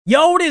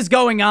Yo, what is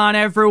going on,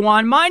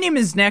 everyone? My name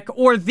is Nick,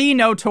 or The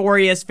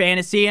Notorious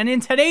Fantasy, and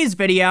in today's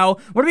video,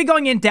 we're going to be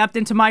going in depth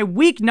into my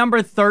week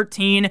number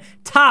 13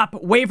 top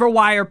waiver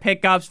wire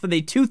pickups for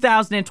the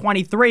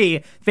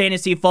 2023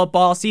 fantasy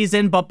football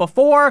season. But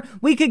before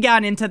we could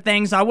get into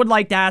things, I would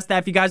like to ask that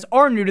if you guys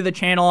are new to the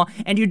channel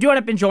and you do end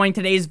up enjoying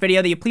today's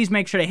video, that you please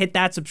make sure to hit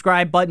that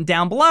subscribe button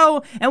down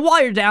below. And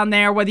while you're down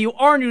there, whether you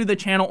are new to the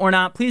channel or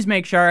not, please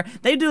make sure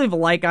that you do leave a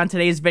like on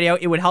today's video.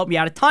 It would help me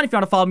out a ton. If you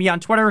want to follow me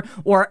on Twitter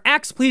or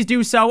X, please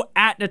do so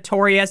at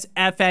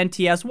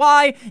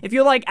NotoriousFNTSY. If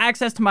you'd like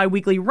access to my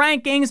weekly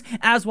rankings,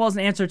 as well as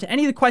an answer to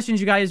any of the questions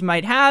you guys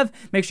might have,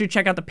 make sure to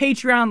check out the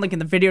Patreon, link in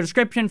the video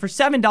description, for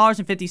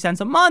 $7.50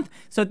 a month.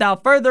 So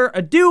without further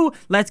ado,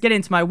 let's get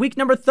into my week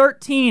number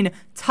 13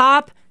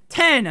 top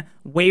 10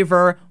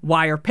 waiver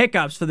wire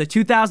pickups for the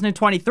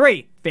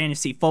 2023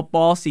 fantasy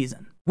football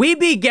season. We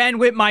begin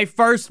with my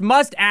first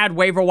must-add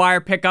waiver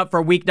wire pickup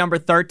for week number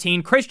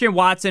 13, Christian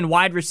Watson,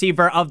 wide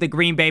receiver of the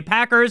Green Bay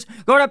Packers,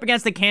 going up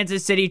against the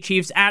Kansas City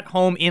Chiefs at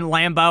home in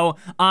Lambeau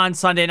on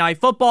Sunday Night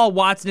Football.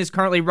 Watson is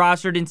currently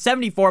rostered in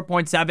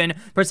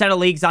 74.7% of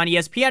leagues on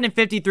ESPN and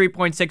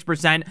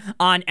 53.6%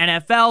 on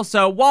NFL.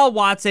 So while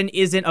Watson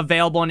isn't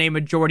available in a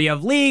majority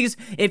of leagues,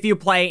 if you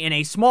play in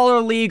a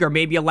smaller league or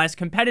maybe a less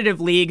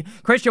competitive league,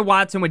 Christian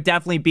Watson would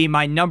definitely be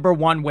my number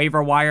one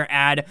waiver wire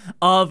add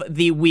of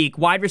the week.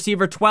 Wide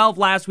receiver 12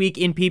 last week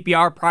in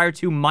PPR prior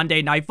to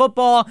Monday Night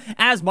Football,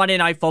 as Monday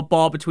Night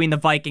Football between the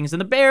Vikings and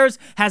the Bears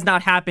has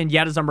not happened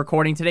yet as I'm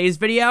recording today's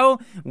video.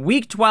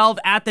 Week 12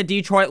 at the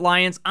Detroit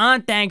Lions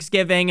on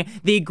Thanksgiving.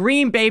 The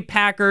Green Bay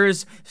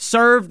Packers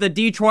served the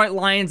Detroit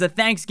Lions a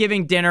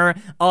Thanksgiving dinner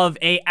of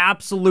a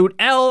absolute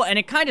L, and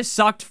it kind of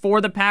sucked for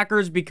the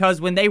Packers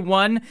because when they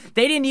won,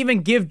 they didn't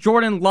even give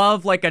Jordan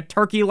Love like a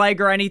turkey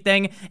leg or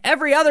anything.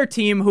 Every other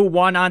team who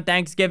won on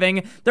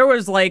Thanksgiving, there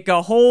was like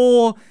a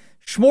whole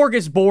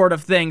smorgasbord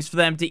of things for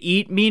them to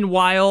eat.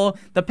 Meanwhile,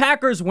 the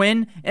Packers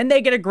win and they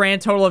get a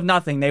grand total of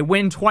nothing. They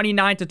win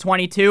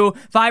 29-22,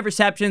 5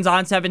 receptions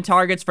on 7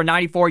 targets for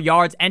 94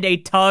 yards and a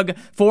tug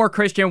for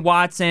Christian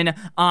Watson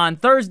on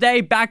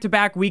Thursday.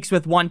 Back-to-back weeks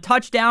with 1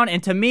 touchdown,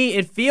 and to me,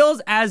 it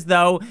feels as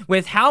though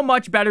with how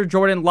much better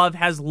Jordan Love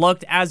has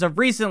looked as of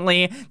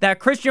recently, that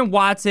Christian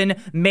Watson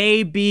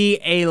may be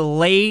a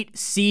late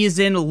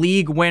season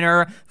league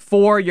winner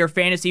for your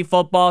fantasy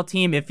football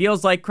team. It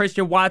feels like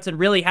Christian Watson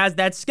really has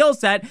that skill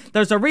set.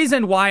 There's a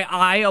reason why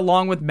I,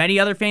 along with many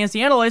other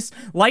fantasy analysts,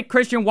 like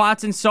Christian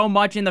Watson so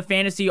much in the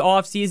fantasy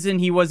offseason.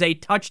 He was a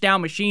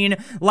touchdown machine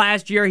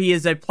last year. He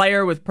is a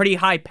player with pretty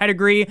high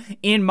pedigree,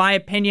 in my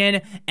opinion.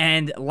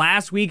 And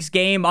last week's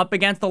game up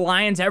against the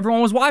Lions,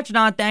 everyone was watching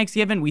on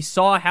Thanksgiving. We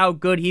saw how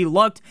good he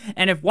looked.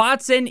 And if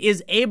Watson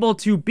is able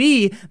to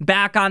be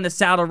back on the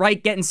saddle,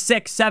 right, getting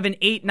 6, 7,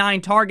 8,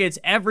 9 targets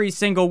every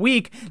single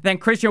week, then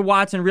Christian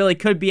Watson really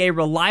could be a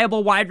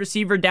reliable wide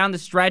receiver down the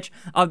stretch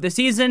of the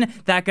season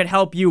that could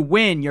help you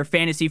win your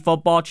fantasy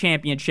football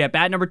championship.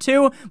 At number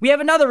 2, we have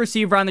another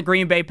receiver on the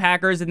Green Bay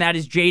Packers, and that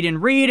is Jayden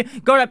Reed,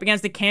 going up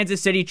against the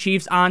Kansas City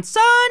Chiefs on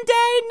Sunday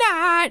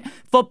Night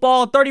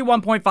Football.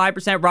 31.5%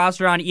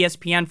 rostered on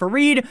ESPN for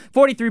Reed,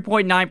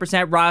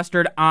 43.9%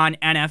 rostered on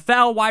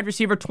NFL. Wide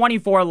receiver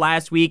 24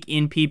 last week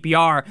in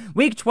PPR.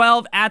 Week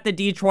 12 at the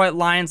Detroit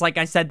Lions, like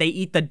I said, they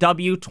eat the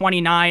W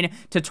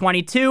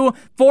 29-22,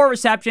 4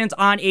 receptions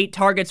on 8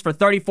 targets for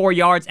 34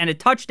 yards and a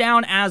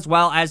touchdown, as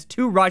well as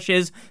 2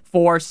 rushes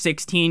for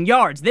 16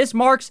 yards. This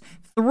marks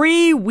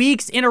 3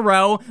 weeks in a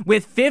row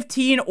with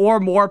 15 or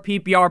more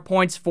PPR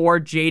points for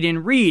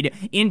Jayden Reed.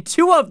 In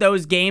 2 of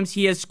those games,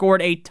 he has scored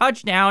a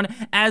touchdown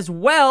as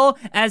well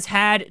as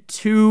had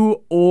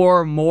 2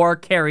 or more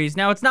carries.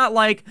 Now, it's not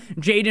like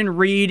Jayden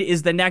Reed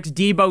is the next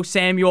Deebo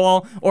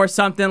Samuel or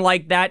something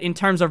like that in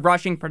terms of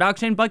rushing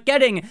production, but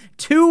getting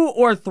 2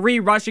 or 3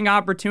 rushing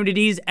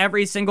opportunities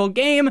every single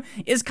game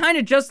is kind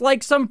of just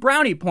like some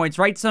brownie points,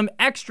 right? Some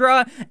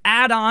extra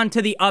add-on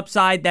to the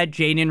upside that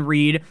Jayden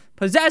Reed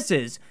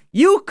possesses.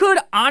 You could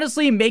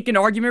honestly make an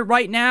argument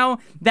right now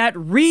that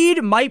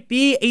Reed might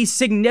be a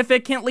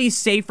significantly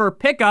safer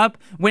pickup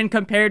when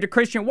compared to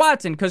Christian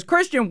Watson, because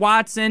Christian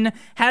Watson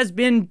has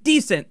been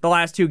decent the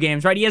last 2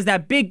 games, right? He has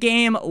that big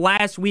game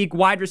last week,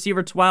 wide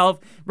receiver 12,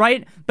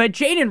 right? But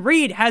Jayden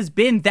Reed has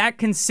been that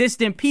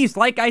consistent piece.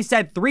 Like I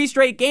said, 3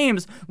 straight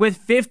games with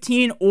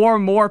 15 or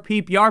more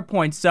PPR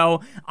points.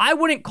 So I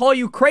wouldn't call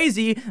you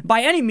crazy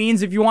by any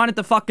means if you wanted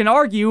to fucking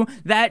argue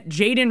that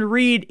Jayden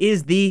Reed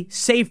is the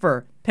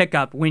safer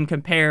pickup when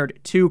compared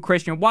to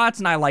Christian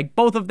Watson. I like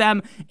both of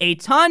them a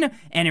ton,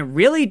 and it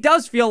really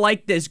does feel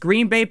like this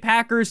Green Bay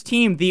Packers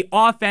team, the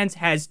offense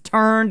has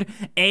turned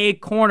a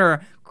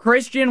corner.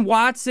 Christian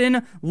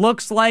Watson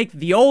looks like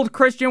the old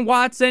Christian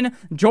Watson.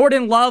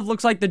 Jordan Love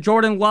looks like the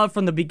Jordan Love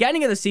from the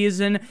beginning of the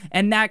season,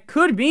 and that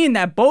could mean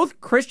that both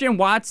Christian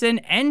Watson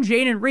and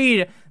Jayden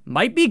Reed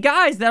might be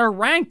guys that are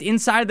ranked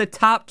inside of the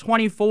top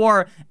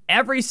 24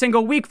 every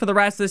single week for the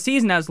rest of the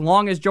season, as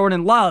long as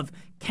Jordan Love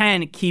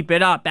can keep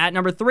it up. At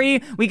number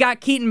 3, we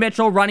got Keaton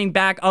Mitchell, running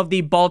back of the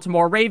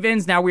Baltimore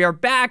Ravens. Now we are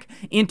back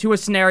into a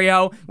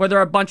scenario where there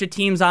are a bunch of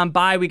teams on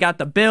bye. We got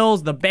the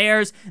Bills, the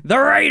Bears, the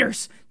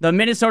Raiders, the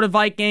Minnesota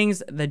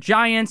Vikings, the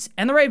Giants,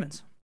 and the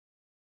Ravens.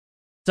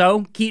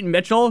 So Keaton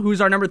Mitchell, who's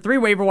our number 3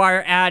 waiver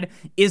wire ad,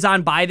 is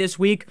on bye this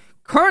week.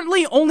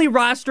 Currently only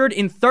rostered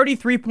in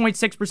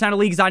 33.6% of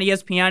leagues on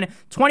ESPN,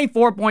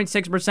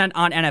 24.6%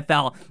 on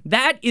NFL.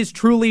 That is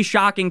truly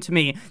shocking to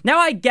me. Now,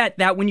 I get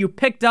that when you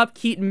picked up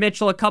Keaton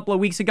Mitchell a couple of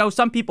weeks ago,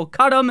 some people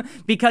cut him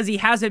because he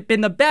hasn't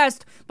been the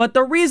best, but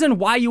the reason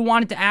why you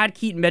wanted to add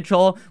Keaton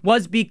Mitchell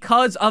was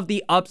because of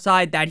the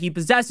upside that he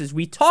possesses.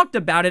 We talked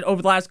about it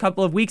over the last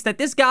couple of weeks that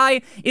this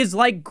guy is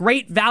like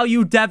great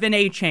value Devin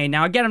A-Chain.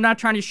 Now, again, I'm not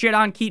trying to shit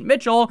on Keaton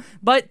Mitchell,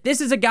 but this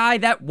is a guy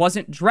that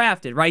wasn't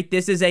drafted, right?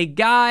 This is a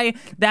guy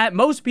that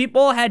most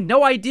people had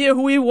no idea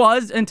who he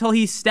was until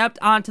he stepped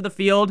onto the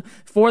field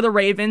for the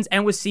Ravens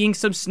and was seeing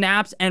some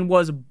snaps and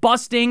was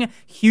busting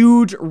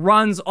huge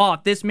runs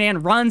off. This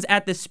man runs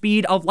at the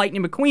speed of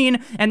Lightning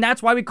McQueen, and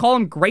that's why we call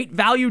him great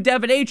value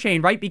Devin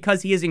A-Chain, right?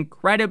 Because he is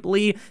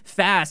incredibly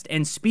fast,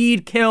 and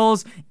speed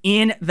kills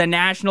in the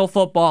National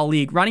Football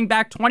League. Running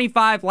back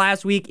 25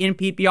 last week in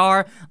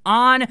PPR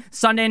on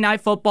Sunday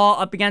Night Football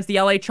up against the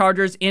LA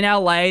Chargers in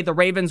LA. The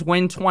Ravens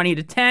win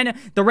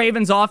 20-10. The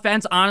Ravens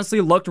offense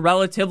honestly looked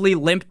relatively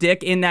limp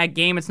dick in that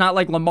game. It's not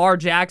like Lamar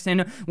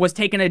Jackson was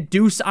taking a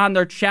deuce on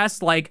their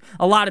chest like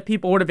a lot of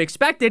people would have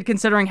expected,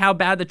 considering how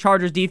bad the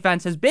Chargers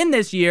defense has been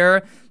this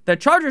year. The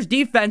Chargers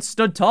defense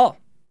stood tall.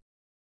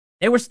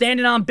 They were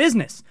standing on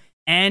business.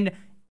 And,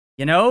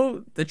 you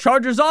know, the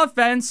Chargers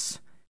offense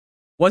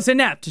was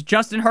inept.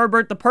 Justin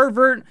Herbert, the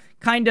pervert,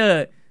 kind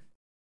of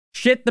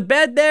shit the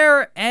bed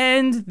there,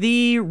 and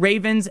the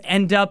Ravens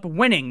end up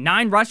winning.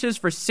 9 rushes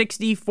for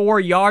 64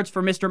 yards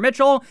for Mr.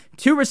 Mitchell,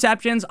 2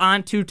 receptions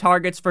on 2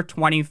 targets for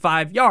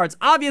 25 yards.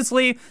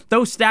 Obviously,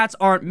 those stats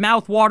aren't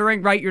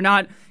mouth-watering, right? You're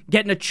not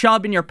getting a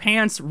chub in your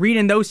pants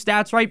reading those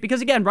stats, right? Because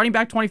again, running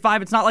back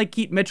 25, it's not like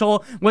Keaton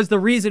Mitchell was the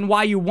reason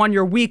why you won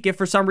your week if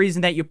for some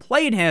reason that you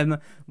played him.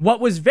 What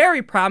was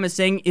very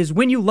promising is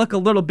when you look a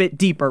little bit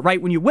deeper,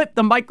 right? When you whip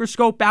the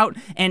microscope out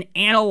and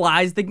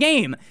analyze the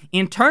game.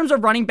 In terms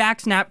of running back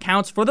snap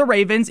counts for the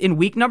Ravens in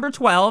week number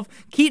 12,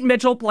 Keaton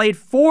Mitchell played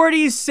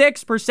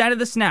 46% of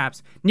the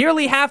snaps,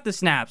 nearly half the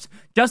snaps.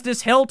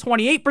 Justice Hill,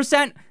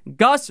 28%.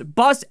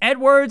 Bus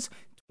Edwards,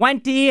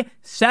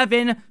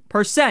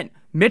 27%.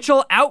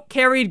 Mitchell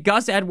outcarried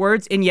Gus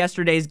Edwards in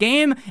yesterday's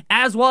game,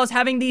 as well as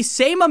having the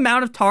same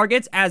amount of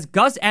targets as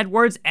Gus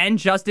Edwards and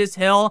Justice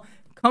Hill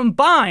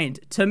combined.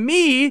 To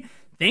me,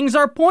 things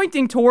are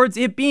pointing towards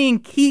it being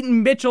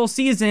Keaton Mitchell's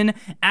season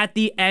at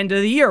the end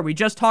of the year. We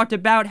just talked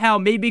about how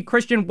maybe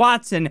Christian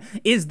Watson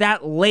is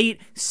that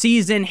late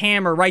season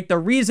hammer, right? The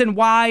reason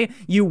why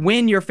you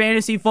win your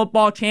fantasy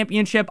football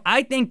championship.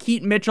 I think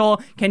Keaton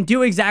Mitchell can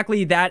do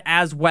exactly that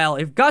as well.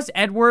 If Gus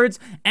Edwards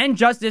and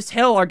Justice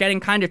Hill are getting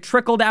kind of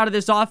trickled out of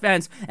this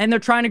offense and they're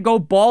trying to go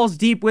balls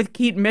deep with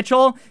Keaton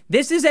Mitchell,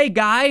 this is a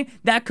guy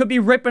that could be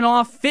ripping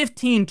off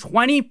 15,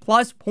 20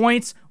 plus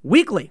points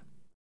weekly.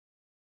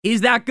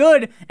 He's that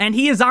good, and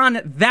he is on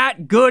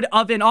that good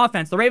of an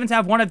offense. The Ravens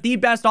have one of the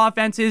best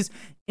offenses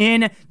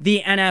in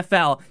the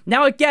NFL.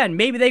 Now, again,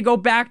 maybe they go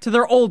back to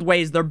their old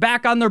ways. They're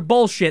back on their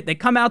bullshit. They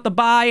come out the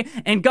bye,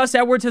 and Gus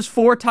Edwards has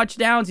 4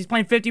 touchdowns. He's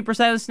playing 50%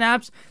 of the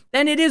snaps.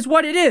 Then it is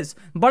what it is.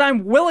 But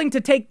I'm willing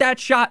to take that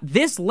shot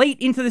this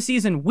late into the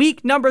season,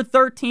 week number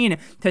 13,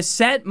 to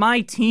set my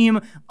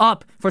team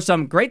up for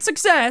some great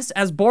success,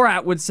 as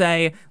Borat would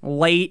say,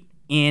 late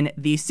in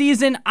the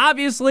season.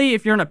 Obviously,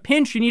 if you're in a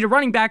pinch, you need a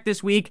running back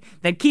this week,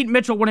 then Keaton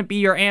Mitchell wouldn't be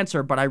your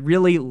answer, but I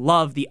really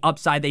love the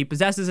upside that he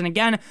possesses. And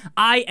again,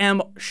 I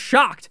am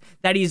shocked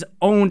that he's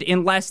owned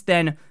in less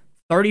than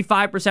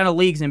 35% of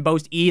leagues in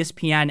both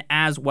ESPN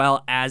as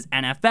well as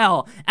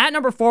NFL. At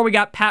number 4, we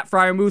got Pat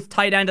Freiermuth,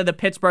 tight end of the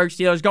Pittsburgh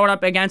Steelers, going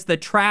up against the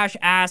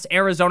trash-ass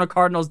Arizona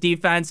Cardinals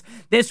defense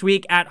this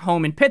week at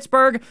home in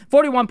Pittsburgh.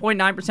 41.9%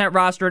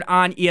 rostered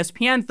on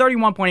ESPN,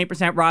 31.8%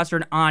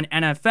 rostered on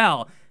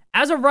NFL.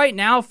 As of right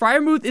now,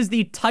 Freiermuth is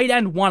the tight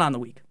end 1 on the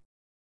week.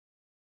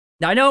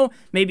 Now, I know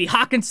maybe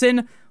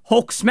Hawkinson,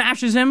 Hulk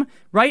smashes him,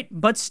 right?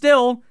 But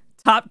still,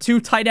 top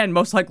 2 tight end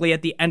most likely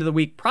at the end of the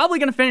week. Probably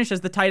going to finish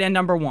as the tight end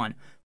number 1,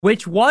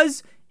 which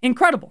was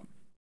incredible.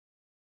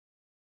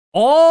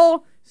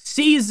 All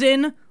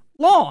season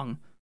long,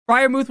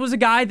 Freiermuth was a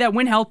guy that,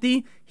 when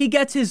healthy, he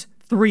gets his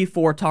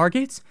 3-4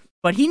 targets,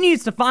 but he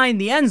needs to find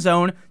the end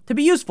zone to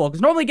be useful,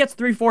 because normally he gets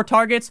 3-4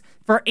 targets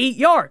for 8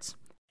 yards.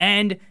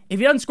 And if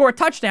he doesn't score a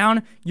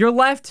touchdown, you're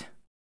left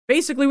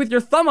basically with your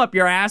thumb up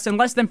your ass and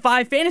less than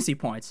 5 fantasy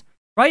points,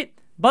 right?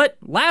 But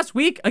last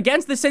week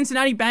against the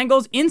Cincinnati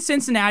Bengals in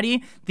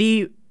Cincinnati,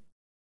 the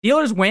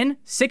Steelers win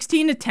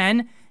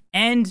 16-10,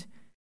 and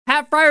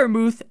Pat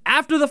Freiermuth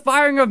after the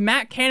firing of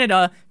Matt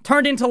Canada,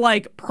 turned into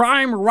like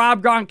prime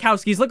Rob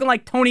Gronkowski. He's looking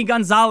like Tony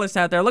Gonzalez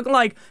out there, looking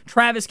like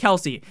Travis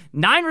Kelce.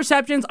 9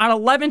 receptions on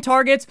 11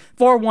 targets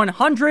for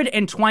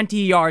 120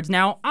 yards.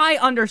 Now, I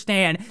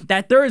understand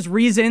that there's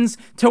reasons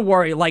to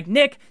worry. Like,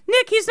 Nick,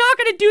 he's not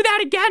going to do that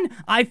again.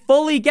 I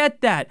fully get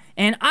that.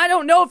 And I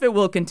don't know if it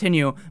will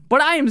continue,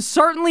 but I am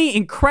certainly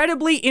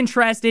incredibly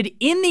interested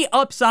in the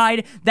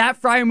upside that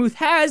Freiermuth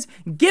has,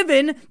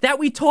 given that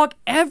we talk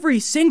every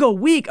single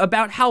week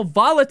about how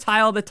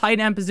volatile the tight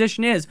end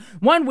position is.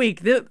 One week,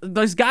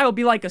 this guy will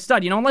be like a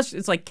stud, unless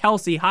it's like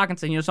Kelce,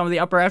 Hawkinson, some of the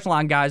upper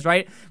echelon guys,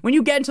 right? When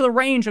you get into the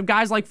range of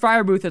guys like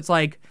Freiermuth, it's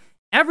like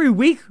every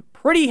week,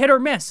 pretty hit or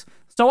miss.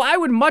 So I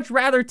would much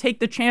rather take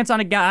the chance on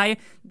a guy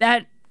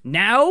that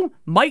now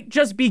might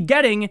just be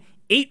getting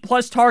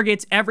 8+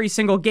 targets every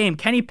single game.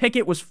 Kenny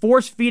Pickett was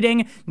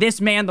force-feeding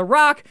this man the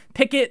rock.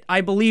 Pickett,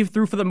 I believe,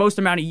 threw for the most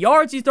amount of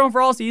yards he's thrown for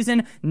all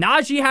season.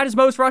 Najee had his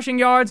most rushing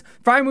yards.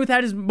 Freiermuth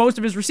had most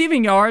of his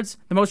receiving yards,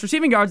 the most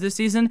receiving yards this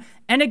season.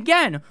 And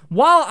again,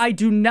 while I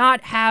do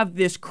not have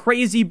this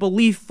crazy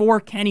belief for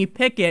Kenny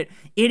Pickett,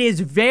 it is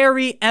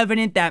very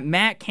evident that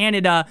Matt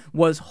Canada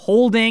was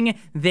holding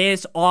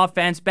this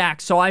offense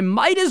back. So I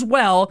might as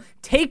well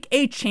take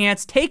a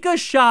chance, take a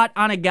shot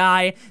on a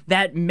guy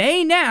that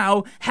may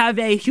now have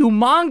a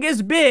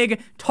humongous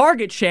big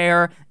target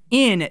share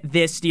in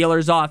this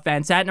Steelers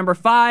offense. At number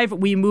 5,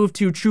 we move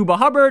to Chuba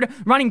Hubbard,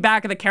 running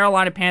back of the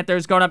Carolina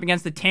Panthers, going up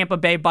against the Tampa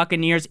Bay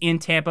Buccaneers in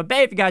Tampa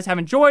Bay. If you guys have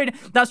enjoyed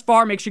thus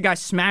far, make sure you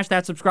guys smash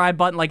that subscribe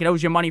button like it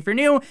owes you money if you're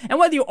new. And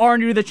whether you are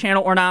new to the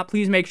channel or not,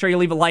 please make sure you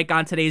leave a like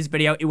on today's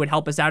video. It would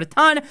help us out a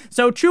ton.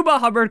 So Chuba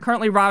Hubbard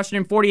currently rostered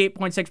in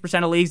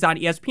 48.6% of leagues on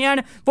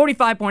ESPN,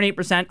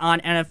 45.8% on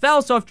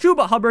NFL. So if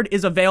Chuba Hubbard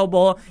is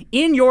available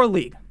in your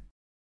league,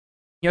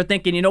 you're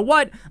thinking, you know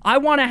what? I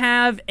want to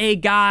have a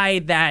guy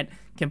that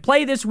can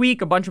play this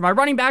week. A bunch of my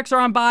running backs are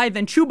on bye,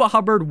 then Chuba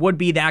Hubbard would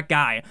be that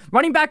guy.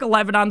 Running back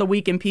 11 on the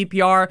week in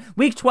PPR.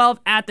 Week 12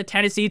 at the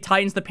Tennessee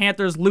Titans. The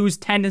Panthers lose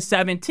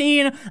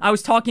 10-17. I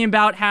was talking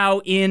about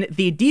how in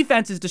the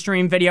defenses to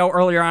stream video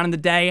earlier on in the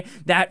day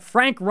that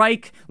Frank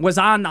Reich was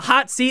on the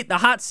hot seat. The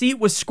hot seat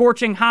was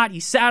scorching hot. He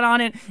sat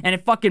on it and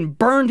it fucking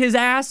burned his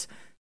ass.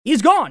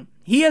 He's gone.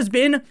 He has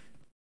been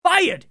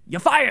fired. You're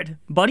fired,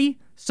 buddy.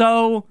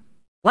 So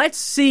let's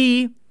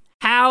see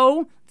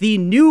how the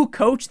new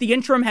coach, the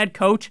interim head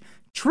coach,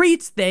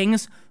 treats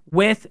things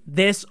with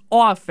this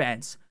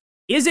offense.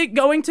 Is it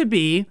going to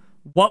be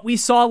what we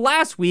saw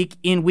last week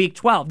in Week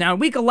 12? Now, in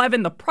Week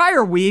 11, the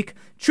prior week,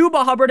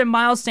 Chuba Hubbard and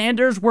Miles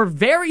Sanders were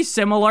very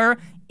similar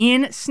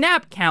in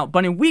snap count,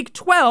 but in Week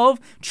 12,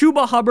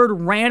 Chuba Hubbard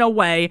ran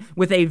away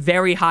with a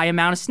very high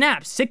amount of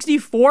snaps.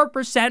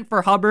 64%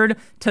 for Hubbard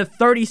to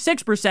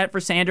 36% for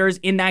Sanders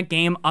in that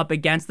game up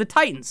against the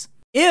Titans.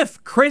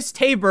 If Chris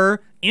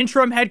Tabor,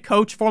 interim head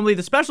coach, formerly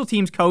the special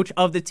teams coach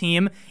of the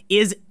team,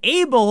 is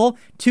able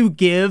to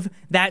give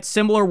that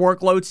similar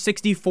workload,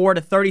 64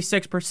 to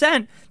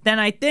 36%, then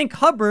I think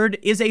Hubbard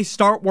is a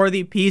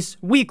start-worthy piece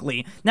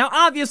weekly. Now,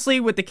 obviously,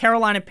 with the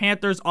Carolina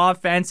Panthers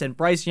offense and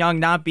Bryce Young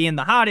not being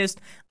the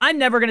hottest, I'm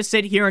never going to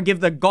sit here and give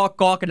the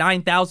gawk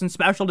 9,000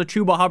 special to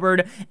Chuba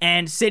Hubbard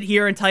and sit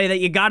here and tell you that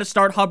you got to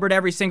start Hubbard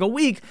every single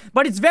week,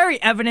 but it's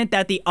very evident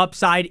that the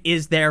upside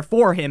is there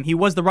for him. He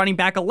was the running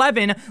back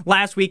 11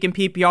 last week in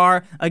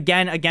PPR,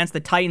 again against the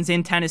Titans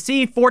in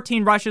Tennessee.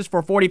 14 rushes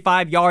for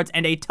 45 yards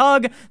and a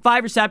tug,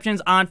 5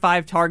 receptions on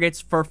 5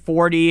 targets for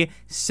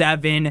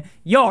 47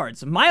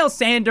 yards. Miles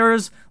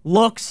Sanders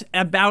looks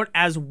about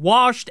as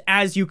washed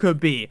as you could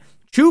be.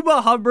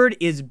 Chuba Hubbard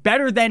is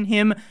better than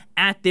him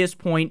at this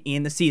point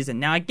in the season.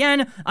 Now,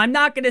 again, I'm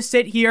not going to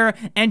sit here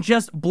and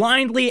just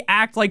blindly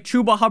act like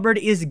Chuba Hubbard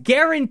is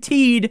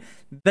guaranteed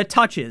the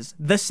touches,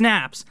 the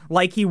snaps,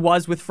 like he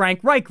was with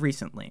Frank Reich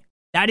recently.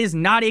 That is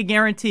not a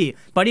guarantee.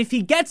 But if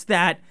he gets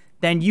that,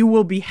 then you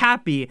will be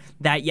happy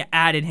that you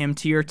added him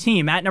to your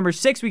team. At number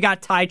 6, we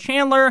got Ty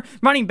Chandler,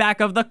 running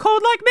back of the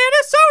cold like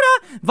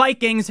Minnesota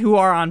Vikings, who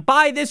are on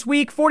bye this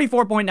week.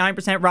 44.9%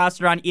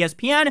 rostered on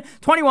ESPN,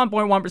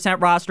 21.1%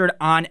 rostered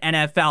on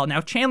NFL.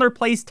 Now, Chandler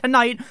plays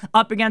tonight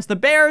up against the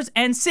Bears,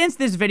 and since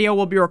this video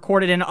will be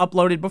recorded and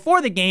uploaded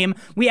before the game,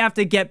 we have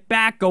to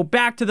go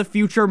back to the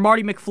future,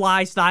 Marty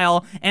McFly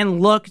style,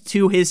 and look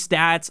to his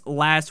stats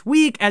last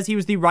week as he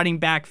was the running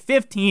back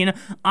 15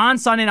 on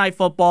Sunday Night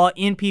Football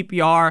in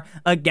PPR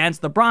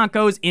against the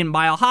Broncos in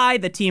Mile High.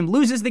 The team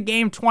loses the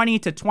game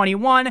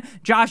 20-21.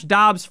 Josh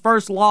Dobbs'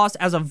 first loss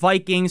as a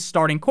Vikings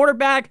starting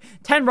quarterback.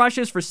 10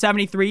 rushes for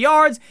 73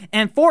 yards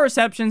and 4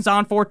 receptions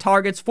on 4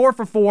 targets, 4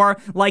 for 4,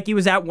 like he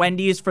was at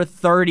Wendy's for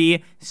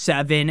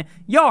 37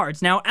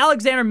 yards. Now,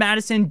 Alexander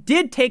Mattison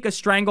did take a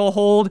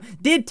stranglehold,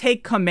 did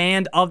take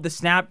command of the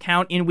snap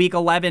count in Week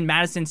 11.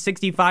 Mattison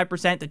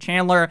 65% to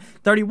Chandler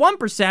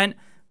 31%.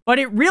 But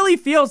it really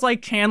feels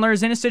like Chandler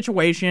is in a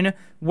situation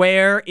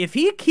where if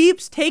he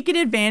keeps taking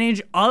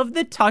advantage of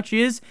the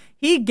touches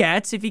he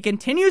gets, if he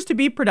continues to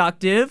be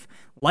productive,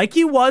 like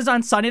he was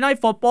on Sunday Night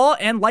Football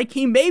and like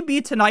he may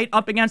be tonight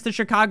up against the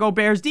Chicago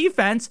Bears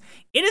defense,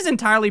 it is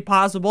entirely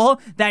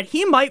possible that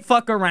he might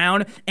fuck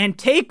around and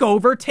take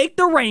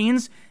the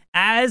reins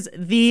as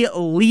the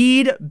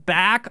lead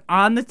back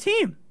on the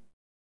team.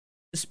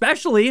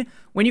 Especially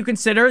when you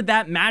consider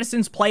that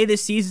Madison's play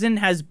this season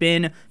has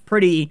been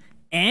pretty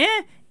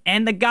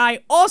and the guy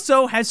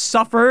also has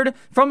suffered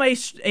from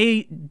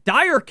a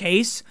dire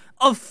case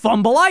of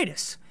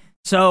fumbleitis.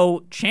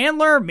 So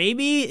Chandler,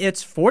 maybe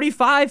it's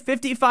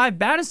 45-55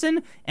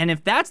 Madison, and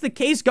if that's the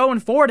case going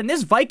forward, and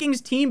this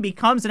Vikings team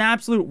becomes an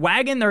absolute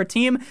wagon, they're a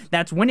team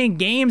that's winning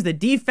games, the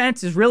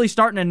defense is really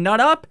starting to nut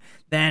up,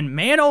 then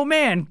man, oh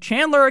man,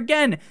 Chandler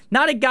again,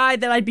 not a guy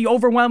that I'd be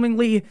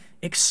overwhelmingly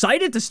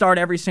excited to start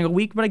every single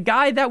week, but a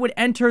guy that would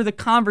enter the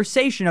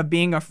conversation of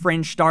being a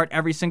fringe start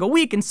every single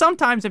week. And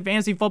sometimes in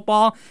fantasy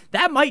football,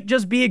 that might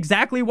just be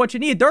exactly what you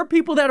need. There are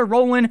people that are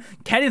rolling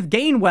Kenneth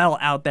Gainwell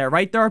out there,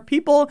 right? There are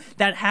people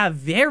that have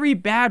very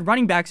bad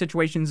running back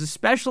situations,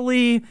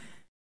 especially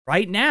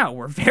right now.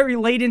 We're very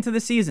late into the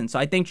season. So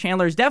I think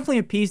Chandler is definitely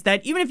a piece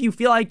that even if you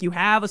feel like you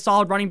have a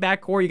solid running back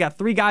core, you got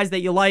 3 guys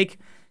that you like,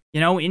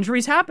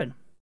 injuries happen.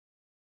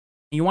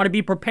 You want to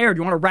be prepared.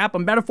 You want to wrap a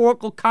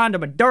metaphorical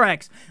condom, a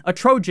Durex, a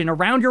Trojan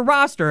around your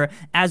roster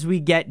as we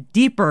get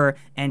deeper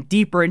and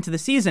deeper into the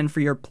season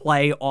for your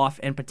playoff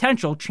and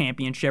potential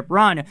championship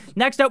run.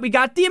 Next up, we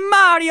got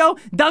Demario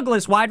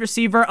Douglas, wide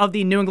receiver of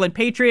the New England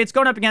Patriots,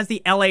 going up against the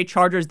LA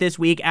Chargers this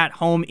week at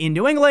home in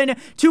New England.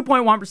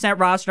 2.1%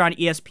 roster on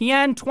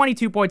ESPN,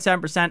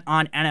 22.7%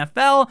 on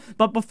NFL.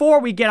 But before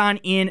we get on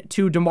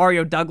into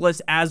Demario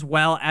Douglas as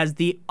well as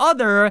the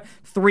other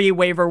 3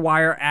 waiver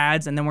wire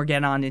ads, and then we're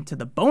getting on into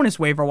the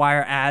bonus waiver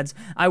wire ads,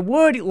 I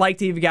would like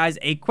to give you guys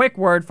a quick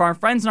word for our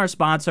friends and our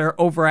sponsor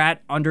over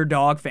at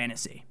Underdog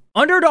Fantasy.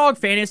 Underdog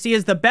Fantasy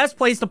is the best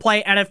place to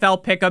play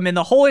NFL Pick'em in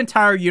the whole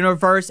entire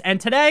universe, and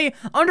today,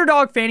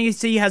 Underdog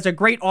Fantasy has a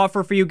great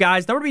offer for you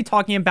guys that we'll be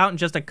talking about in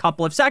just a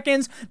couple of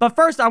seconds, but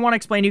first, I want to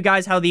explain to you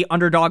guys how the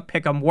Underdog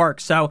Pick'em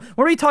works. So,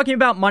 we're going to be talking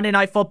about Monday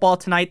Night Football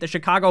tonight, the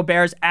Chicago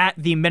Bears at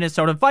the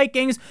Minnesota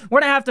Vikings. We're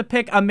going to have to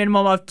pick a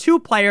minimum of 2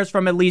 players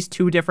from at least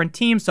 2 different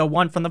teams, so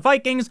 1 from the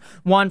Vikings,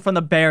 1 from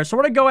the Bears. So,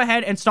 we're going to go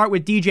ahead and start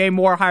with DJ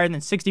Moore, higher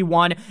than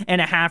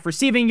 61.5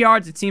 receiving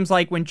yards. It seems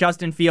like when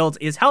Justin Fields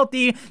is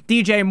healthy,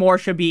 DJ Moore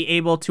should be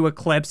able to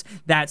eclipse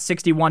that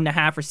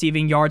 61.5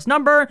 receiving yards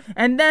number.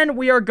 And then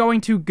we are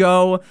going to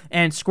go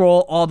and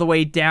scroll all the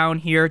way down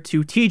here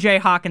to TJ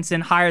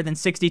Hawkinson, higher than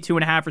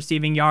 62.5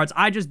 receiving yards.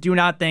 I just do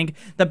not think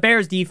the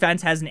Bears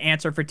defense has an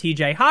answer for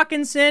TJ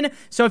Hawkinson.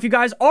 So if you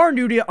guys are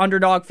new to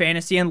Underdog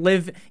Fantasy and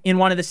live in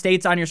one of the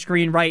states on your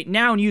screen right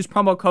now and use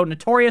promo code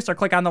Notorious or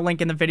click on the link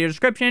in the video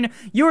description,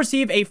 you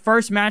receive a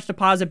first match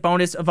deposit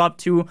bonus of up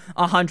to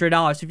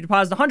 $100. If you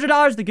deposit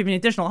 $100, they give you an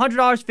additional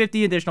 $100,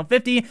 50 additional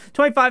 50,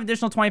 25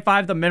 additional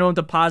 25. The minimum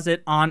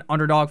deposit on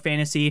Underdog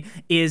Fantasy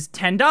is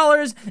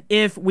 $10.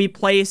 If we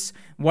place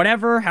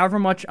however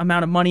much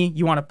amount of money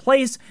you want to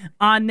place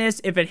on this,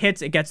 if it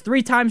hits, it gets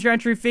 3 times your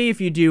entry fee. If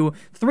you do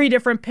 3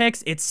 different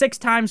picks, it's 6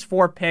 times,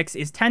 4 picks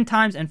is 10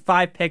 times, and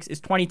 5 picks is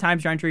 20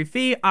 times your entry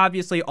fee.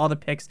 Obviously, all the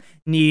picks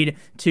need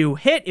to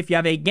hit. If you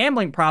have a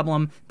gambling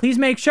problem, please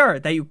make sure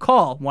that you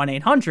call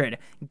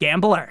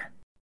 1-800-GAMBLER.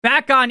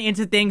 Back on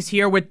into things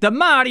here with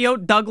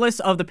Demario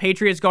Douglas of the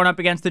Patriots going up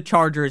against the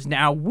Chargers.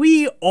 Now,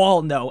 we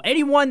all know,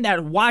 anyone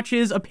that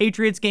watches a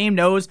Patriots game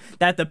knows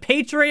that the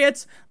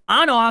Patriots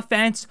on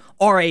offense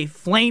are a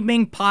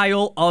flaming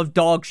pile of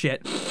dog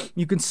shit.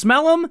 You can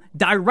smell them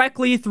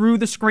directly through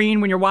the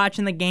screen when you're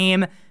watching the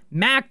game.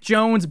 Mac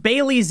Jones,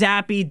 Bailey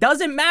Zappi,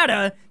 doesn't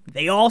matter.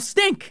 They all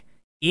stink.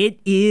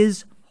 It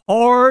is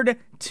hard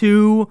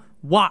to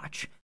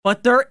watch.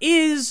 But there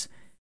is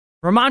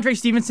Ramondre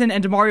Stevenson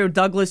and Demario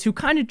Douglas, who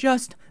kind of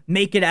just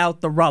make it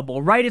out the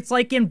rubble, right? It's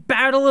like in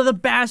Battle of the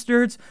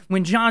Bastards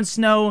when Jon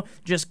Snow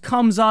just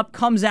comes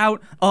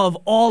out of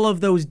all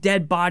of those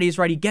dead bodies,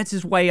 right? He gets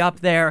his way up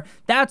there.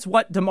 That's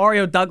what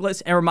Demario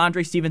Douglas and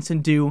Ramondre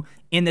Stevenson do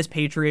in this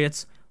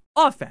Patriots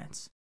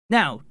offense.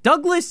 Now,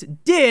 Douglas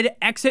did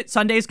exit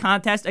Sunday's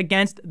contest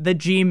against the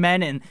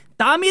G-Men and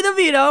Tommy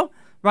DeVito,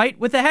 right,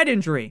 with a head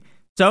injury.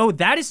 So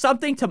that is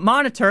something to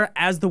monitor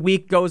as the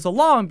week goes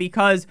along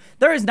because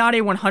there is not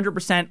a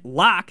 100%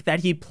 lock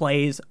that he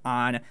plays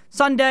on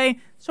Sunday.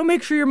 So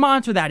make sure you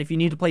monitor that if you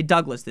need to play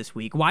Douglas this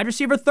week. Wide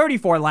receiver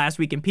 34 last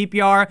week in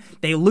PPR.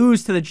 They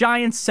lose to the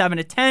Giants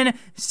 7-10,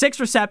 6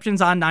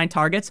 receptions on 9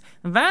 targets.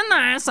 Van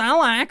Ness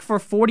Alak for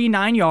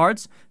 49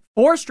 yards,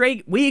 4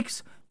 straight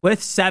weeks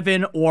with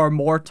 7 or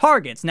more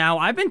targets. Now,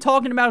 I've been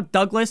talking about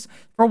Douglas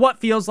for what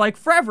feels like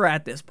forever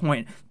at this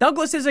point.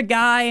 Douglas is a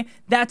guy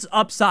that's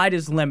upside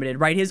is limited,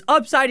 right? His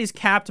upside is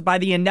capped by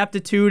the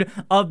ineptitude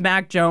of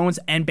Mac Jones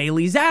and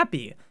Bailey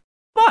Zappi.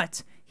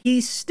 But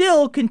he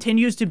still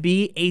continues to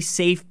be a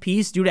safe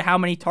piece due to how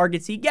many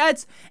targets he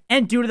gets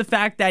and due to the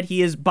fact that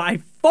he is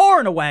by far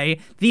and away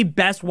the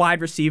best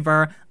wide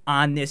receiver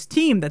on this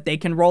team that they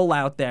can roll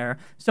out there.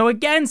 So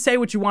again, say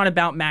what you want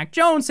about Mac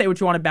Jones, say what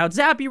you want about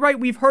Zappi, right?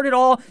 We've heard it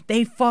all.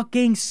 They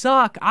fucking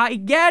suck. I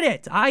get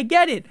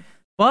it.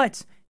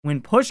 But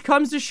when push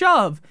comes to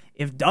shove,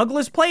 if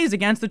Douglas plays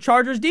against the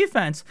Chargers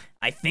defense,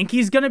 I think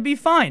he's going to be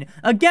fine.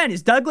 Again,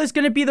 is Douglas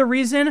going to be the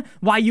reason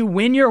why you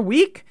win your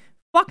week?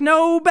 Fuck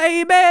no,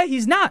 baby.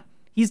 He's not.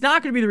 He's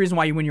not going to be the reason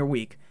why you win your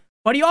week.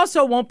 But he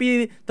also won't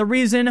be the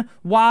reason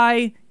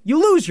why you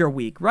lose your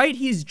week, right?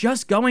 He's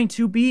just going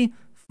to be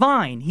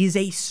fine. He's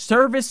a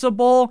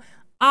serviceable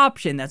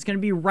option that's going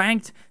to be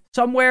ranked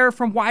somewhere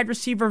from wide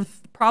receiver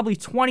probably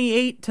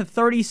 28 to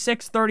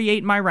 36, 38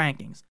 in my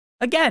rankings.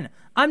 Again,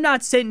 I'm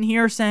not sitting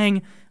here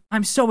saying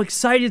I'm so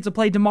excited to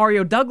play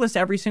Demario Douglas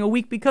every single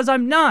week, because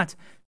I'm not.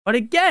 But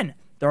again,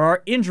 there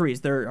are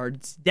injuries. There are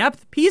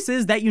depth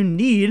pieces that you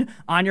need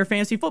on your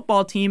fantasy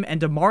football team,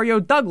 and Demario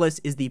Douglas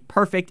is the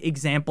perfect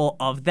example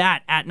of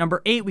that. At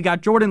number 8, we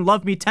got Jordan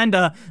Love Me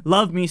Tender,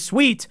 Love Me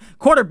Sweet,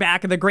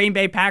 quarterback of the Green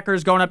Bay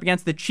Packers, going up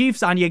against the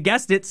Chiefs on, you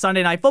guessed it,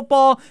 Sunday Night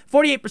Football.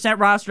 48%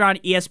 rostered on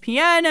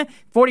ESPN,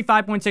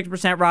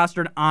 45.6%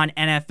 rostered on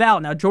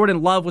NFL. Now,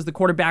 Jordan Love was the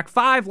quarterback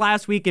 5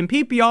 last week in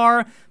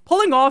PPR,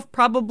 pulling off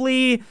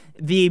probably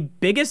the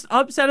biggest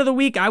upset of the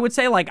week, I would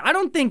say. I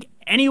don't think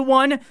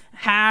anyone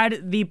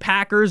had the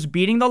Packers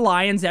beating the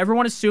Lions.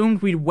 Everyone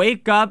assumed we'd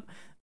wake up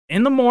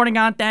in the morning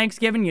on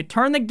Thanksgiving, you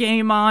turn the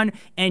game on,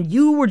 and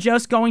you were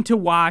just going to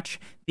watch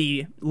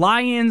the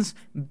Lions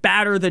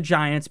batter the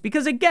Giants.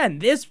 Because again,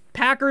 this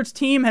Packers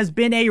team has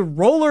been a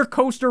roller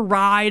coaster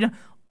ride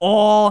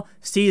all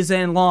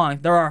season long.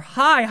 There are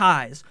high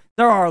highs.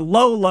 There are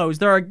low lows.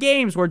 There are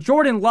games where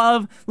Jordan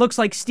Love looks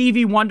like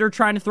Stevie Wonder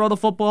trying to throw the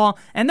football.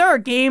 And there are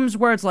games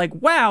where it's like,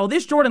 wow,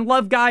 this Jordan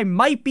Love guy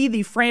might be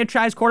the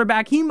franchise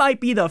quarterback. He might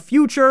be the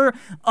future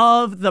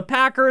of the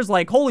Packers.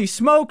 Holy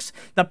smokes,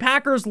 the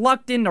Packers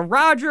lucked into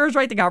Rodgers,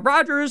 right? They got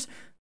Rodgers,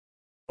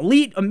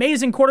 elite,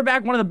 amazing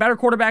quarterback, one of the better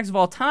quarterbacks of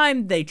all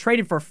time. They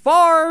traded for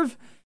Favre.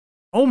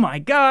 Oh my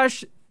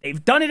gosh.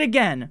 They've done it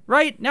again,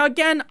 right? Now,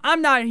 again,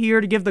 I'm not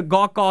here to give the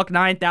Gawk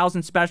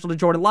 9000 special to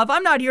Jordan Love.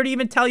 I'm not here to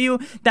even tell you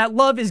that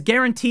Love is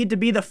guaranteed to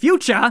be the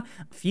future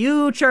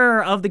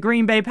of the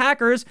Green Bay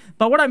Packers.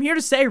 But what I'm here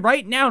to say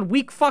right now in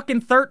week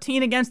fucking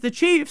 13 against the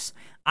Chiefs,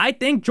 I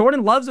think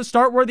Jordan Love's a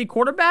start-worthy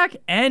quarterback.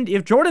 And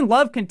if Jordan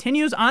Love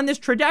continues on this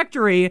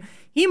trajectory,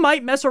 he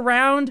might mess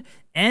around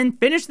and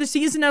finish the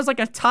season as a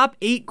top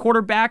 8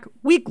 quarterback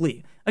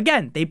weekly.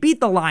 Again, they beat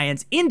the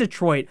Lions in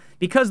Detroit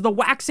because the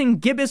waxing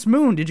gibbous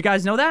moon. Did you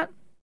guys know that?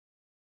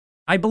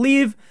 I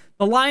believe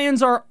the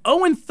Lions are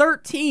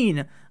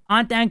 0-13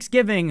 on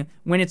Thanksgiving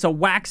when it's a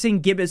waxing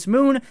gibbous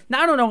moon.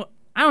 Now, I don't know.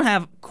 I don't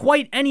have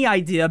quite any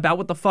idea about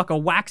what the fuck a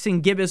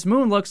waxing gibbous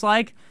moon looks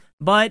like,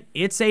 but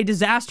it's a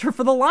disaster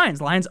for the Lions.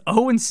 Lions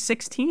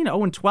 0-16,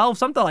 0-12,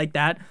 something like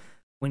that,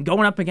 when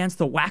going up against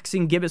the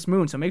waxing gibbous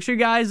moon. So make sure you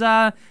guys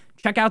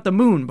check out the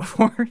moon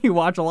before you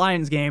watch a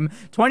Lions game.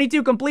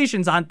 22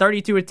 completions on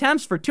 32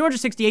 attempts for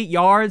 268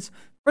 yards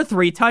for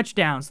 3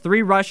 touchdowns,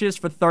 3 rushes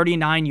for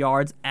 39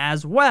 yards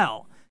as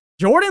well.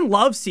 Jordan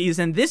Love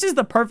season, this is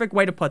the perfect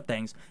way to put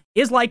things,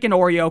 is like an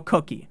Oreo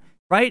cookie,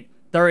 right?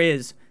 There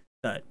is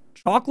the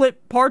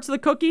chocolate parts of the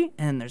cookie,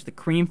 and there's the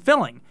cream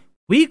filling.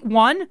 Week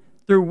 1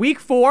 through week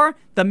 4,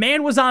 the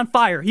man was on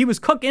fire. He was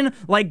cooking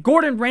like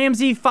Gordon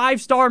Ramsay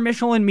 5-star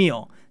Michelin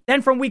meal.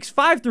 Then from weeks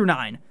 5 through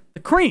 9, the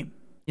cream.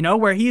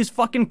 Where he's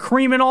fucking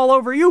creaming all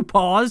over you,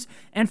 pause,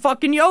 and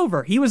fucking you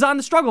over. He was on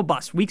the struggle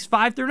bus, weeks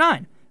 5 through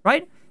 9,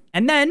 right?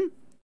 And then,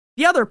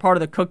 the other part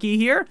of the cookie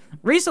here,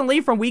 recently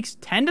from weeks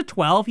 10 to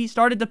 12, he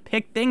started to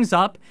pick things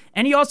up,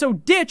 and he also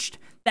ditched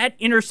that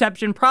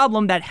interception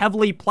problem that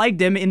heavily plagued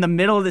him in the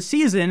middle of the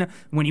season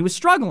when he was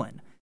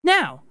struggling.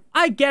 Now,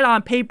 I get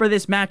on paper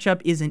this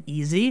matchup isn't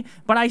easy,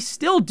 but I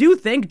still do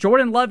think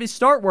Jordan Love is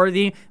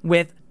start-worthy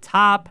with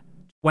top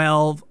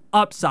 12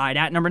 upside.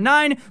 At number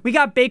 9, we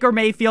got Baker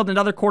Mayfield,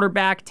 another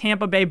quarterback,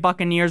 Tampa Bay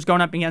Buccaneers, going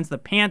up against the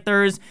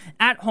Panthers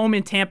at home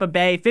in Tampa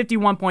Bay.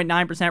 51.9%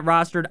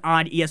 rostered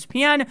on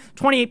ESPN,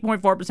 28.4%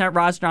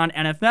 rostered on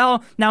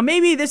NFL. Now,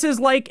 maybe this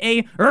is like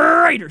a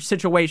Raiders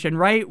situation,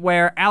 right?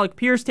 Where Alec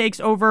Pierce takes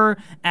over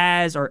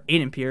or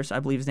Aiden Pierce, I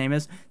believe his name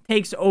is,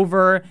 takes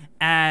over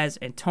as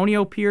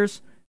Antonio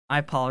Pierce. I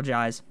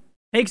apologize.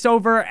 Takes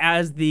over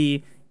as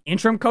the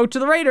interim coach of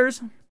the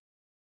Raiders.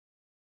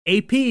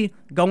 AP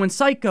going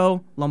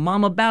psycho, La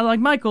Mama bad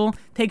like Michael,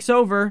 takes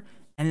over,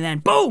 and then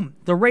boom,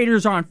 the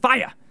Raiders are on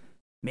fire.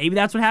 Maybe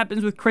that's what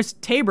happens with Chris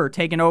Tabor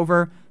taking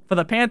over for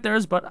the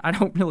Panthers, but I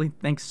don't really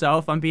think so,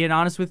 if I'm being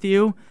honest with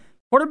you.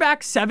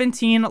 Quarterback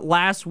 17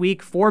 last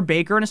week for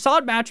Baker in a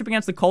solid matchup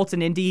against the Colts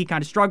in Indy. He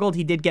kind of struggled.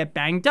 He did get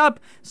banged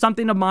up.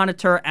 Something to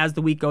monitor as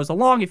the week goes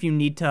along if you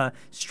need to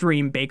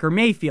stream Baker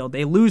Mayfield.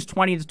 They lose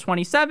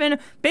 20-27.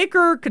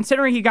 Baker,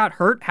 considering he got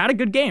hurt, had a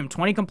good game.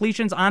 20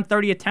 completions on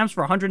 30 attempts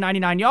for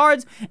 199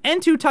 yards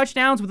and 2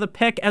 touchdowns with a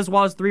pick as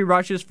well as 3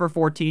 rushes for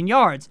 14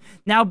 yards.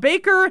 Now,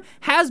 Baker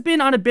has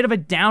been on a bit of a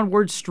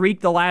downward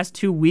streak the last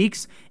 2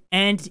 weeks,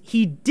 and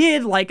he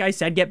did, like I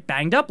said, get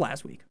banged up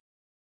last week.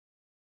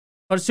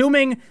 But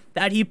assuming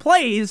that he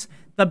plays,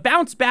 the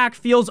bounce back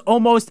feels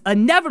almost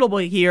inevitable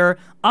here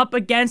up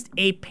against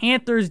a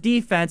Panthers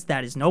defense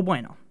that is no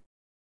bueno.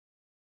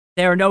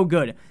 They are no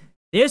good.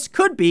 This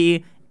could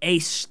be a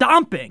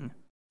stomping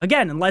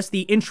again, unless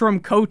the interim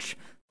coach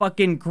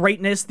fucking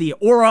greatness, the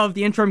aura of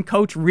the interim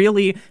coach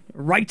really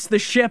rights the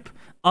ship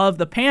of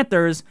the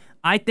Panthers,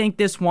 I think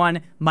this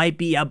one might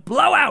be a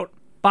blowout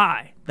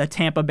by the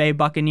Tampa Bay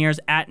Buccaneers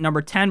at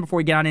number 10. Before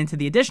we get on into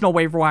the additional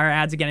waiver wire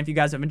ads, again, if you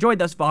guys have enjoyed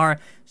thus far,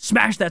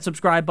 smash that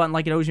subscribe button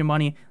like it owes you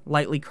money.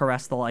 Lightly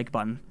caress the like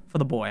button for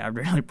the boy. I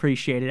really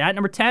appreciate it. At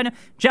number 10,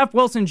 Jeff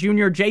Wilson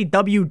Jr.,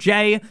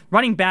 JWJ,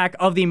 running back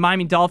of the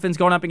Miami Dolphins,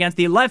 going up against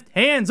the left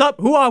hands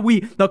up. Who are we?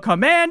 The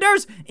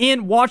Commanders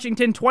in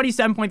Washington.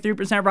 27.3%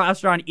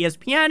 rostered on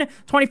ESPN,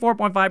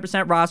 24.5%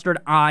 rostered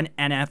on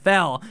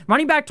NFL.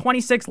 Running back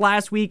 26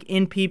 last week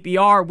in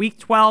PPR. Week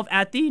 12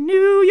 at the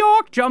New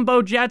York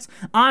Jumbo Jets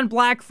on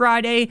Black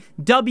Friday.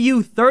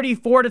 W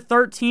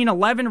 34-13,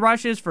 11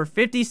 rushes for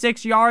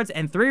 56 yards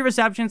and 3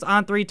 receptions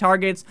on 3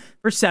 targets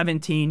for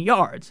 17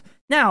 yards.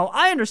 Now,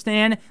 I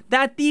understand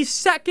that the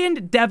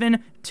second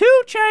Devin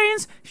 2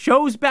 Chains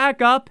shows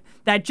back up,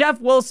 that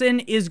Jeff Wilson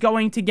is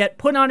going to get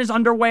put on his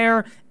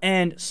underwear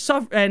and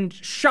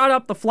shot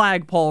up the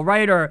flagpole,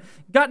 right? Or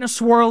gotten a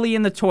swirly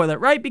in the toilet,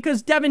 right?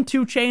 Because Devin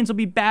 2 Chains will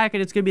be back,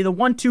 and it's going to be the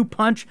 1-2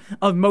 punch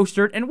of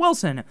Mostert and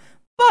Wilson.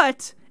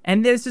 But,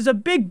 and this is a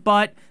big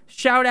but,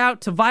 shout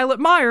out to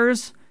Violet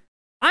Myers,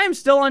 I am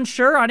still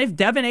unsure on if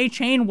Devin A.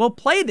 Chain will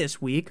play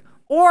this week,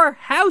 or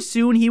how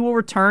soon he will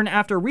return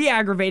after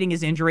re-aggravating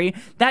his injury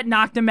that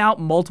knocked him out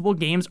multiple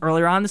games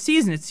earlier on in the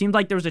season. It seemed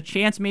like there was a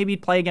chance maybe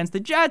he'd play against the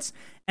Jets,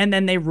 and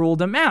then they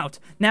ruled him out.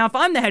 Now, if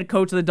I'm the head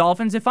coach of the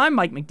Dolphins, if I'm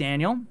Mike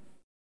McDaniel,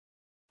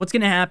 what's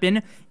going to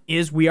happen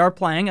is we are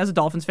playing, as a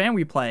Dolphins fan,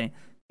 we play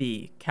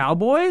the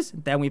Cowboys,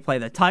 then we play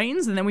the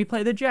Titans, and then we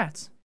play the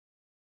Jets.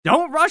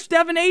 Don't rush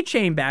Devin A.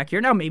 Chain back here.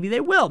 Now, maybe they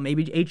will.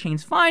 Maybe A.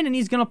 Chain's fine, and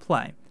he's going to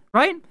play,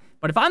 right?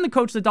 But if I'm the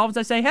coach of the Dolphins,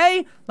 I say,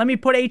 hey, let me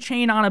put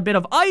A-Chain on a bit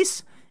of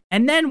ice,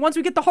 and then once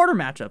we get the harder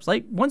matchups,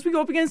 like once we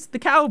go up against the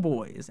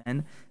Cowboys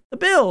and the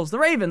Bills, the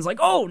Ravens, like,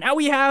 oh, now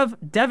we have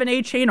Devin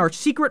A-Chain, our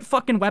secret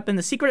fucking weapon,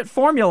 the secret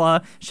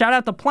formula, shout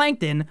out to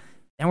Plankton,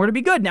 and we're to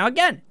be good. Now,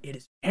 again, it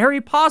is very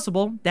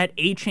possible that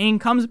A-Chain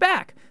comes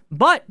back,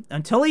 but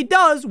until he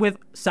does, with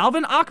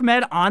Salvin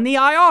Ahmed on the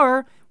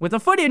IR with a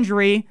foot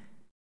injury,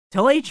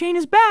 till A-Chain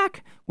is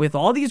back, with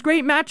all these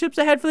great matchups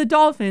ahead for the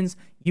Dolphins,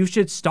 you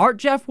should start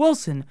Jeff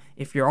Wilson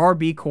if your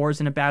RB core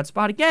is in a bad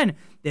spot. Again,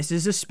 this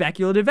is a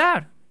speculative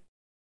ad,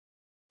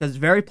 because it's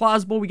very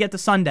plausible we get to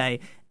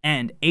Sunday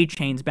and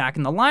A-Chain's back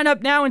in the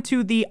lineup. Now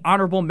into the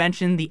honorable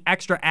mention, the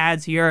extra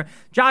ads here.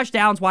 Josh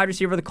Downs, wide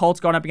receiver of the Colts,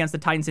 going up against the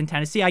Titans in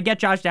Tennessee. I get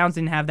Josh Downs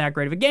didn't have that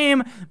great of a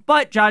game,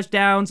 but Josh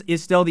Downs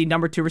is still the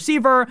number 2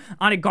 receiver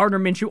on a Gardner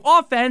Minshew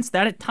offense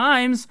that at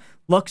times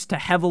looks to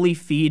heavily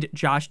feed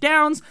Josh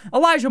Downs.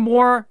 Elijah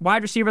Moore,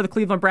 wide receiver of the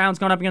Cleveland Browns,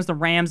 going up against the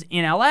Rams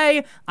in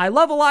LA. I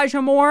love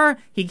Elijah Moore.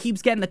 He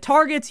keeps getting the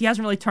targets. He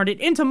hasn't really turned it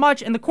into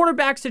much, and the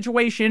quarterback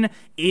situation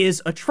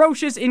is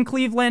atrocious in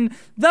Cleveland.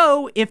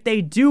 Though, if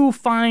they do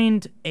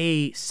find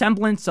a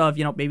semblance of,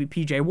 maybe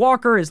PJ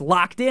Walker is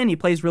locked in, he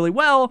plays really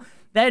well,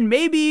 then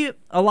maybe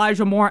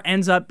Elijah Moore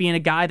ends up being a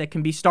guy that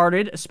can be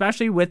started,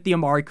 especially with the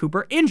Amari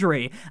Cooper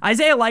injury.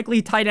 Isaiah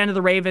Likely, tight end of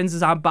the Ravens,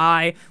 is on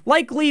bye.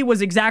 Likely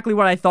was exactly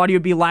what I thought he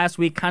would be last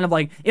week, kind of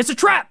like, it's a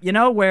trap,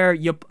 where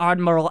you,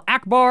 Admiral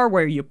Akbar,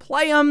 where you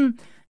play him,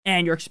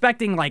 and you're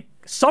expecting,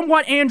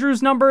 somewhat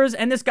Andrews numbers,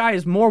 and this guy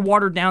is more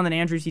watered down than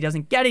Andrews. He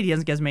doesn't get it. He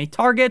doesn't get as many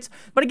targets.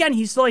 But again,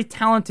 he's still a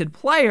talented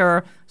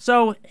player,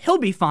 so he'll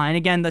be fine.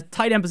 Again, the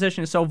tight end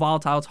position is so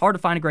volatile. It's hard to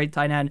find a great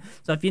tight end.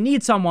 So if you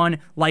need someone,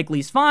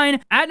 Likely's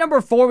fine. At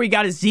number 4, we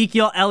got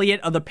Ezekiel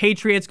Elliott of the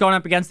Patriots going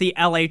up against the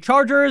LA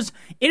Chargers.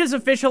 It is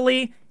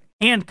officially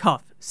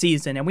handcuff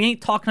season, and we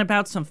ain't talking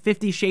about some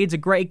 50 Shades of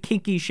Grey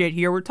kinky shit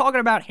here. We're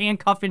talking about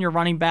handcuffing your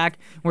running back.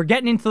 We're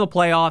getting into the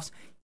playoffs.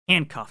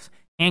 Handcuff,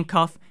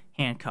 handcuff,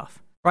 handcuff.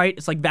 Right?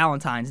 It's like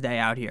Valentine's Day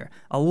out here.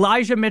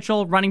 Elijah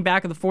Mitchell, running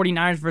back of the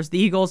 49ers versus the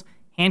Eagles.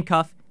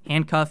 Handcuff,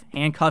 handcuff,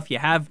 handcuff. You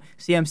have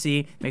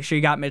CMC. Make sure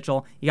you got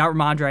Mitchell. You got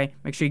Ramondre.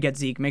 Make sure you get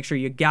Zeke. Make sure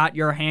you got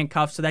your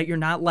handcuff so that you're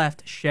not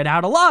left shit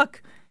out of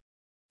luck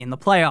in the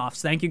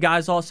playoffs. Thank you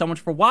guys all so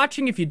much for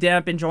watching. If you did end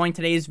up enjoying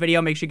today's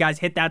video, make sure you guys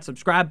hit that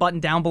subscribe button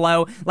down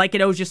below. Like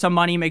it owes you some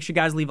money. Make sure you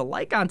guys leave a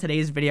like on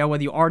today's video,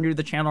 whether you are new to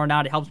the channel or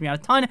not. It helps me out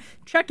a ton.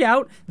 Check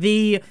out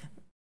the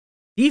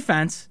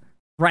defense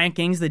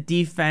rankings,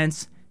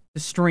 the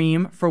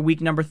stream for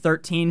week number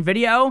 13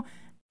 video,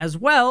 as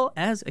well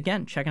as,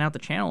 again, checking out the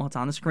channel. It's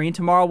on the screen.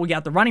 Tomorrow, we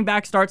got the running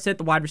back start sit,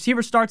 the wide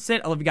receiver start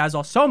sit. I love you guys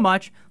all so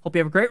much. Hope you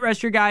have a great rest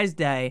of your guys'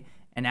 day.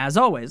 And as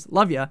always,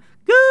 love you.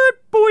 Good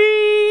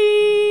boy.